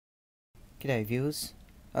G'day viewers,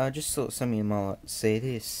 I just thought some of you might like to see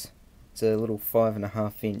this. It's a little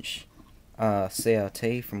 5.5"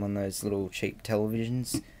 CRT from one of those little cheap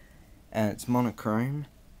televisions, and it's monochrome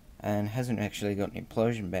and hasn't actually got an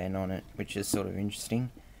implosion band on it, which is sort of interesting.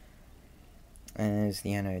 And there's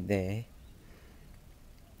the anode there.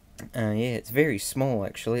 Yeah, it's very small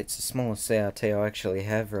actually. It's the smallest CRT I actually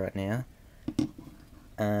have right now.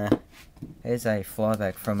 There's a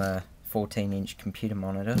flyback from a 14" computer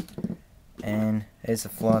monitor, and there's a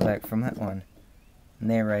flyback from that one, and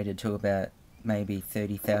they're rated to about maybe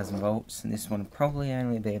 30,000 volts, and this one will probably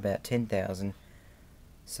only be about 10,000.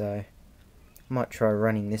 So I might try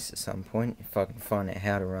running this at some point if I can find out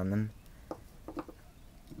how to run them.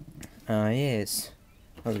 Yes,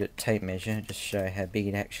 I've got a tape measure just to show how big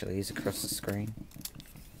it actually is across the screen.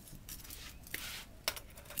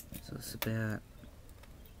 So it's about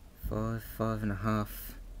 5.5.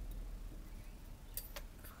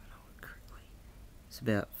 It's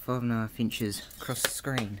about 5.5 inches across the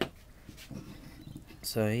screen.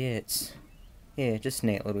 So yeah, it's just a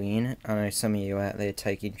neat little unit. I know some of you out there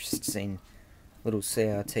take interest in little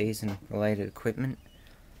CRTs and related equipment.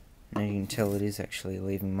 And you can tell it is actually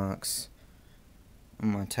leaving marks on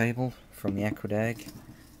my table from the Aquadag.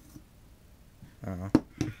 The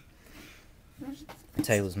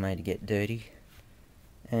table's made to get dirty.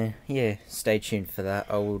 Yeah, stay tuned for that.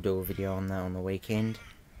 I will do a video on that on the weekend.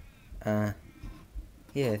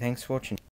 Yeah, thanks for watching.